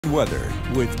Weather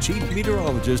with Chief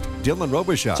Meteorologist Dylan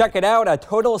Robichaud. Check it out. A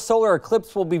total solar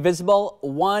eclipse will be visible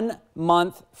 1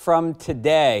 month from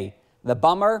today. The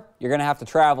bummer, you're going to have to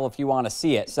travel if you want to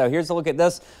see it. So here's a look at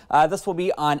this. This will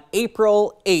be on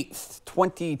April 8th,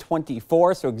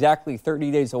 2024, so exactly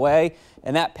 30 days away.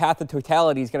 And that path of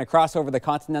totality is going to cross over the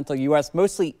continental U.S.,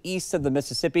 mostly east of the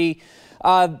Mississippi.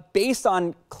 Based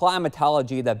on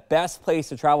climatology, the best place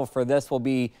to travel for this will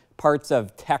be parts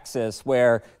of Texas,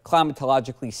 where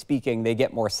climatologically speaking, they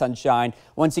get more sunshine.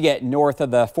 Once you get north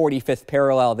of the 45th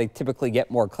parallel, they typically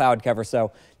get more cloud cover.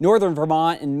 So northern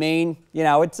Vermont and Maine, you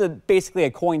know, it's basically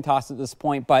a coin toss at this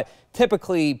point, but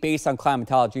typically based on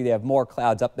climatology, they have more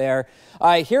clouds up there.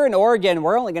 Here in Oregon,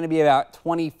 we're only going to be about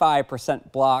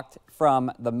 25% blocked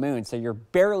from the moon, so you're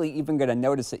barely even going to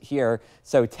notice it here.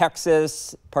 So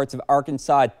Texas, parts of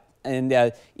Arkansas,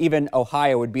 and even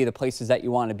Ohio would be the places that you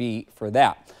want to be for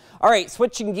that. All right,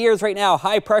 switching gears right now,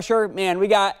 high pressure. Man, we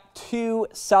got 2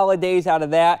 solid days out of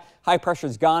that. High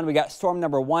pressure's gone. We got storm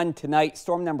number 1 tonight.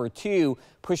 Storm number 2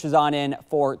 pushes on in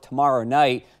for tomorrow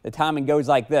night. The timing goes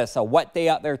like this. A wet day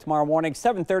out there tomorrow morning,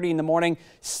 7:30 in the morning.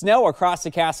 Snow across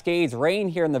the Cascades, rain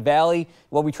here in the valley.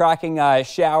 We'll be tracking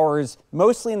showers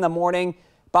mostly in the morning.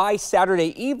 By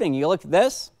Saturday evening, you look at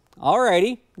this. All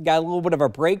righty, got a little bit of a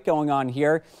break going on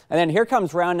here. And then here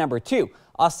comes round number 2.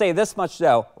 I'll say this much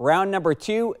though, round number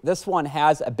 2, this one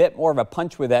has a bit more of a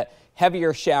punch with it.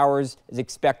 Heavier showers is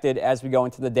expected as we go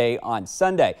into the day on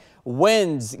Sunday.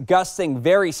 Winds gusting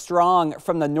very strong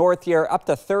from the north here, up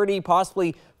to 30,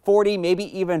 possibly 40, maybe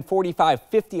even 45,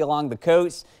 50 along the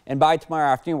coast. And by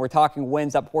tomorrow afternoon, we're talking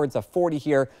winds upwards of 40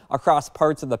 here across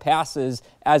parts of the passes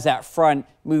as that front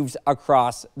moves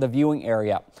across the viewing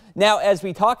area. Now, as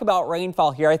we talk about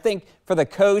rainfall here, I think for the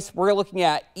coast, we're looking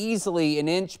at easily 1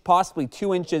 inch, possibly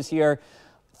 2 inches here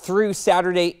through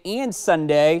Saturday and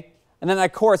Sunday. And then,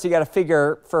 of course, you got to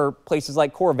figure for places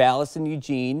like Corvallis and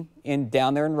Eugene and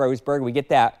down there in Roseburg, we get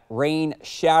that rain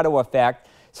shadow effect.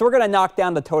 So we're going to knock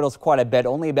down the totals quite a bit,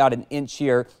 only about 1 inch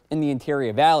here in the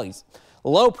interior valleys.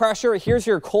 Low pressure, here's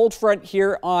your cold front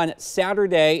here on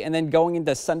Saturday, and then going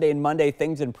into Sunday and Monday,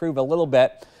 things improve a little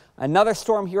bit. Another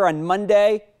storm here on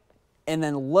Monday, and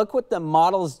then look what the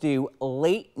models do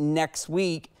late next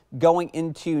week going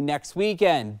into next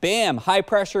weekend. Bam, high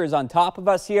pressure is on top of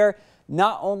us here.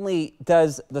 Not only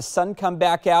does the sun come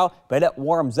back out, but it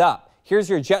warms up. Here's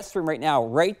your jet stream right now,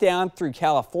 right down through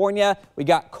California. We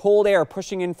got cold air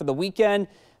pushing in for the weekend,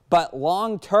 but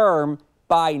long term,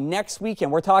 by next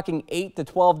weekend, we're talking 8 to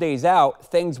 12 days out,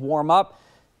 things warm up.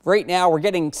 Right now, we're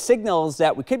getting signals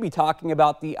that we could be talking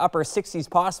about the upper 60s,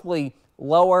 possibly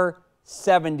lower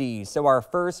 70s. So our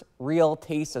first real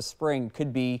taste of spring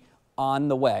could be on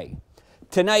the way.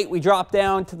 Tonight, we drop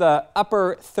down to the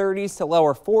upper 30s to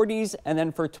lower 40s, and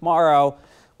then for tomorrow,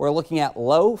 we're looking at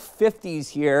low 50s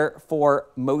here for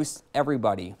most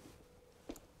everybody.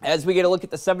 As we get a look at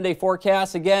the 7-day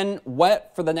forecast, again,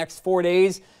 wet for the next 4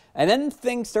 days. And then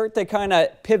things start to kind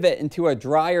of pivot into a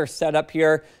drier setup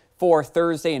here for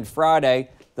Thursday and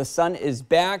Friday. The sun is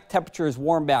back. Temperatures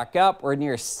warm back up. We're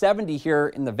near 70 here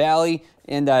in the valley,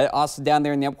 and also down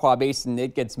there in the Umpqua Basin,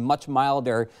 it gets much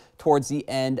milder towards the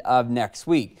end of next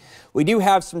week. We do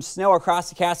have some snow across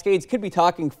the Cascades. Could be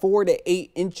talking 4 to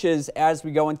 8 inches as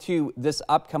we go into this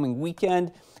upcoming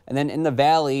weekend. And then in the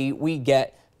valley, we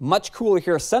get much cooler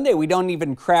here. Sunday, we don't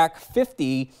even crack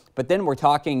 50, but then we're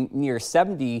talking near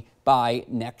 70 by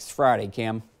next Friday,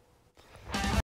 Cam.